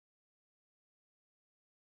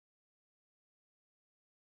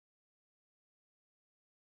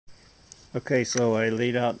Okay, so I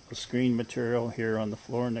laid out the screen material here on the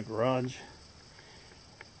floor in the garage,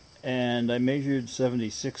 and I measured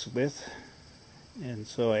 76 width, and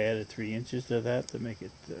so I added 3 inches to that to make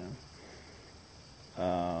it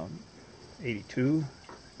 82,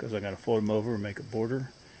 because I got to fold them over and make a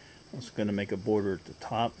border. I'm also going to make a border at the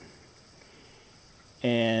top,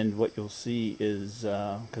 and what you'll see is,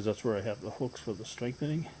 because that's where I have the hooks for the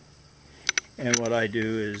strengthening, and what I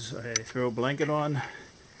do is I throw a blanket on.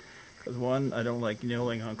 Because one, I don't like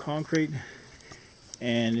nailing on concrete,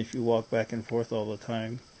 and if you walk back and forth all the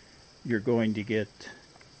time, you're going to get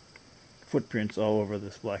footprints all over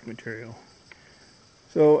this black material.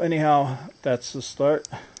 So anyhow, that's the start.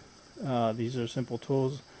 These are simple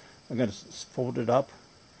tools. I'm going to fold it up,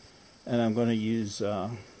 and I'm going to use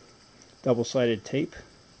double-sided tape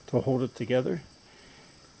to hold it together.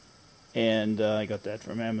 And I got that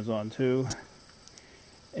from Amazon too.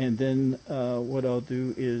 And then what I'll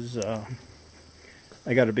do is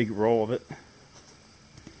I got a big roll of it,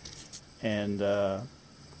 and I'll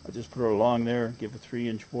just put it along there, give a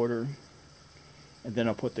 3-inch border, and then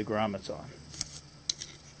I'll put the grommets on.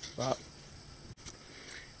 Wow.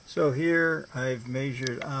 So here I've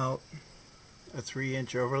measured out a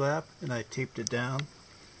 3-inch overlap, and I taped it down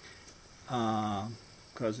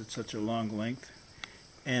because it's such a long length,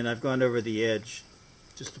 and I've gone over the edge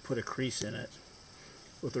just to put a crease in it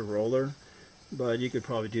with a roller, but you could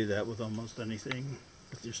probably do that with almost anything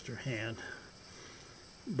with just your hand.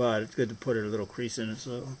 But it's good to put a little crease in it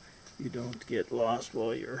so you don't get lost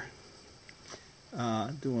while you're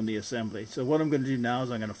doing the assembly. So what I'm going to do now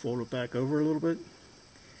is I'm going to fold it back over a little bit.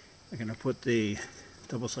 I'm going to put the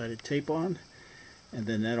double-sided tape on, and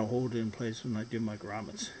then that'll hold it in place when I do my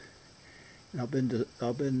grommets. And I'll bend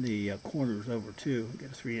the corners over too and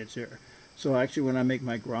get a 3-inch there. So actually when I make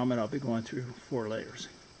my grommet, I'll be going through 4 layers.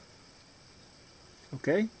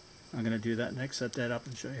 Okay, I'm going to do that next, set that up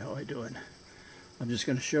and show you how I do it. I'm just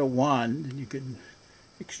going to show one, and you can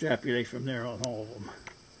extrapolate from there on all of them.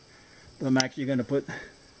 But I'm actually going to put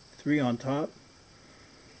 3 on top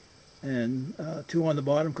and 2 on the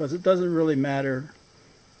bottom, because it doesn't really matter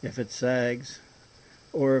if it sags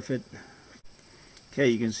or if it... Okay,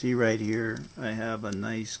 you can see right here I have a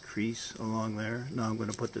nice crease along there. Now I'm going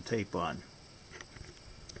to put the tape on.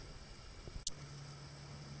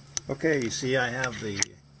 Okay, you see I have the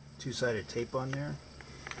 2-sided tape on there.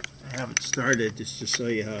 I haven't started just to show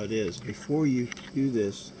you how it is. Before you do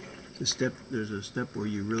this, there's a step where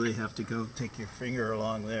you really have to go take your finger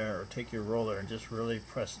along there, or take your roller and just really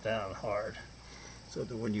press down hard so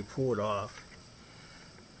that when you pull it off,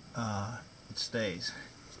 it stays.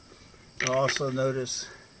 You'll also notice,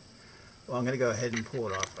 well, I'm going to go ahead and pull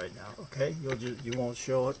it off right now, okay? You won't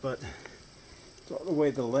show it, but it's all the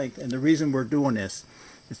way the length. And the reason we're doing this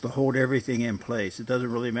is to hold everything in place. It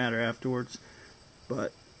doesn't really matter afterwards,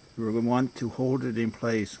 but we're going to want to hold it in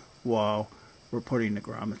place while we're putting the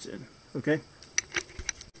grommets in, okay?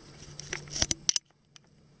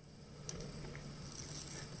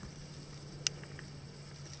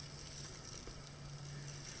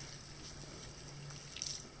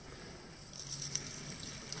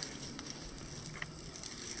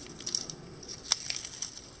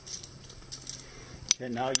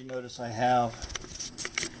 Okay, now you notice I have,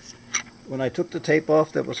 when I took the tape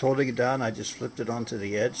off that was holding it down, I just flipped it onto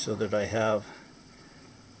the edge so that I have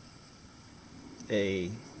a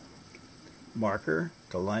marker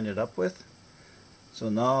to line it up with. So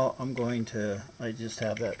now I'm going to, I just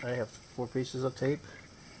have that, I have 4 pieces of tape.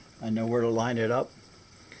 I know where to line it up.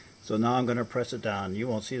 So now I'm going to press it down. You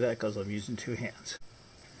won't see that because I'm using 2 hands.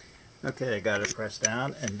 Okay, I got it pressed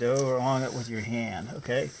down, and go along it with your hand,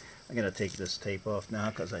 okay? I'm going to take this tape off now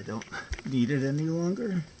because I don't need it any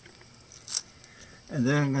longer. And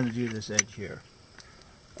then I'm going to do this edge here.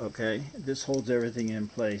 Okay, this holds everything in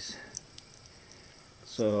place.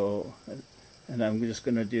 So, and I'm just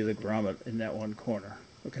going to do the grommet in that one corner.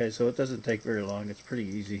 Okay, so it doesn't take very long. It's pretty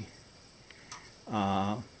easy.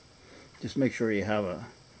 Just make sure you have a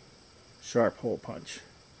sharp hole punch.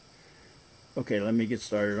 Okay, let me get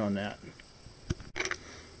started on that.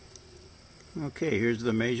 Okay, here's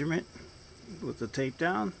the measurement with the tape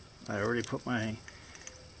down. I already put my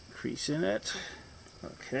crease in it.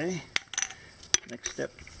 Okay, next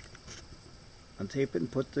step, untape it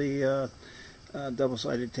and put the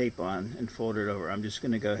double-sided tape on and fold it over. I'm just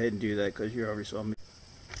going to go ahead and do that because you already saw me.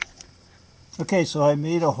 Okay, so I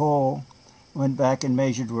made a hole, went back and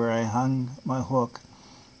measured where I hung my hook,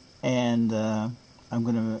 and I'm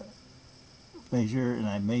going to measure, and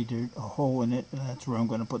I made a hole in it, and that's where I'm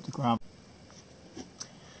going to put the grommet.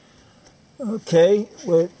 Okay,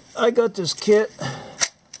 well, I got this kit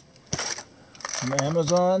from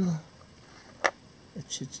Amazon.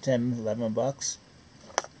 which it's 10, 11 bucks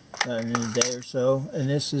in a day or so. And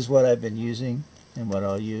this is what I've been using and what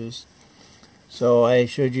I'll use. So I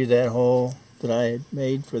showed you that hole that I had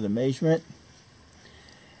made for the measurement.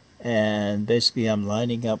 And basically I'm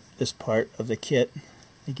lining up this part of the kit.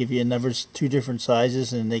 They give you another 2 different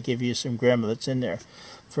sizes, and they give you some gremlins in there.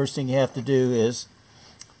 First thing you have to do is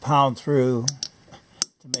pound through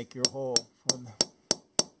to make your hole for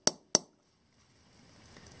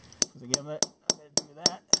the gimlet. I'm going to do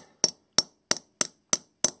that.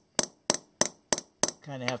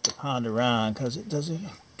 Kind of have to pound around because it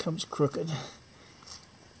comes crooked.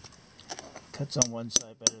 Cuts on one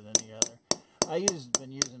side better than the other. I've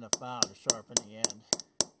been using a file to sharpen the end.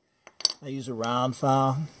 I use a round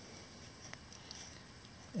file.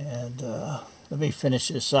 And let me finish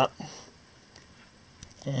this up.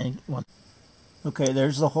 Okay,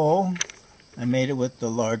 there's the hole. I made it with the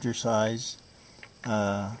larger size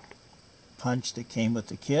punch that came with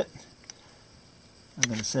the kit. I'm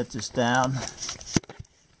going to set this down.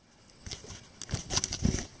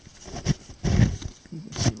 You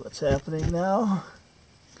can see what's happening now.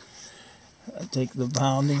 I take the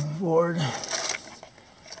pounding board.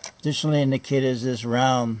 Additionally in the kit is this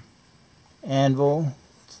round anvil.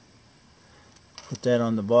 Put that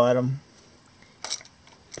on the bottom.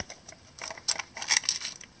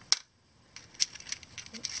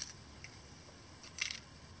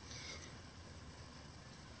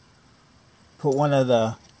 Put one of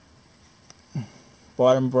the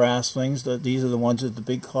bottom brass things, these are the ones with the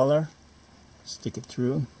big color. Stick it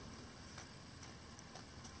through.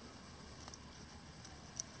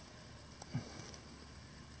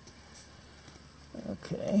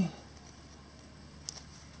 Okay.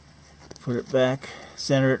 Put it back,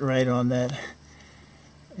 center it right on that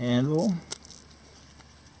anvil.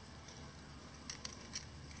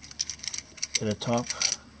 Get a top.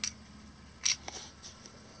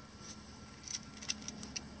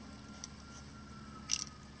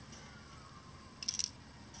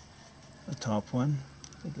 The top one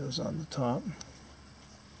that goes on the top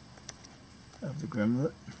of the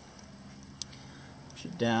gimlet. Push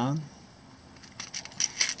it down.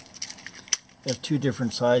 You have 2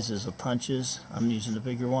 different sizes of punches. I'm using the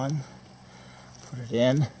bigger one. Put it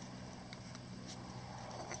in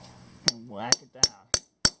and whack it down.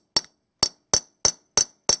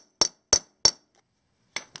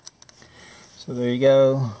 So there you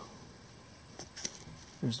go.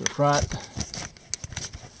 There's the front.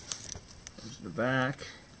 There's the back.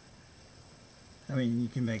 I mean, you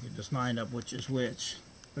can make it just line up which is which,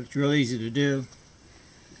 but it's real easy to do.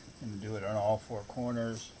 And do it on all 4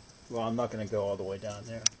 corners. Well, I'm not going to go all the way down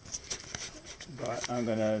there, but I'm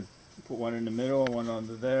going to put one in the middle, one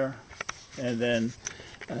under there, and then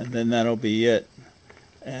that'll be it.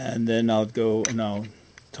 And then I'll go and I'll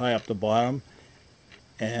tie up the bottom.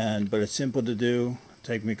 But it's simple to do. It'll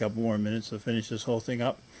take me a couple more minutes to finish this whole thing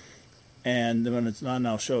up. And then when it's done,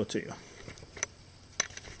 I'll show it to you.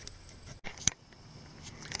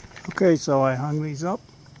 Okay, so I hung these up.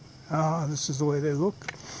 This is the way they look.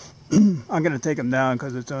 I'm going to take them down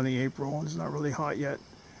because it's only April and it's not really hot yet.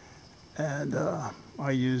 And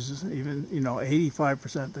I use even,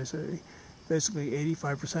 85%, they say. Basically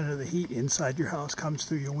 85% of the heat inside your house comes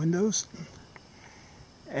through your windows.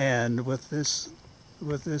 And with this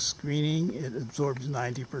screening, it absorbs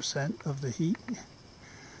 90% of the heat.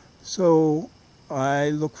 So I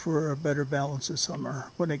look for a better balance this summer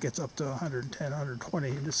when it gets up to 110, 120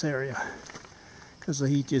 in this area, because the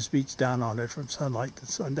heat just beats down on it from sunlight to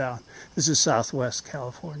sundown. This is Southwest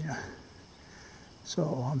California, so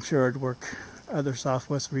I'm sure it'd work other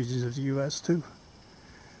Southwest regions of the U.S. too.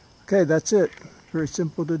 Okay, that's it. Very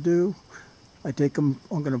simple to do. I take them.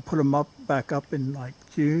 I'm going to put them back up in like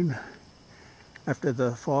June, after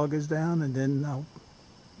the fog is down, and then I'll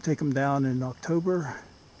take them down in October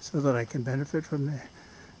so that I can benefit from the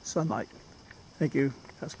sunlight. Thank you.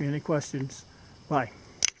 Ask me any questions. Bye.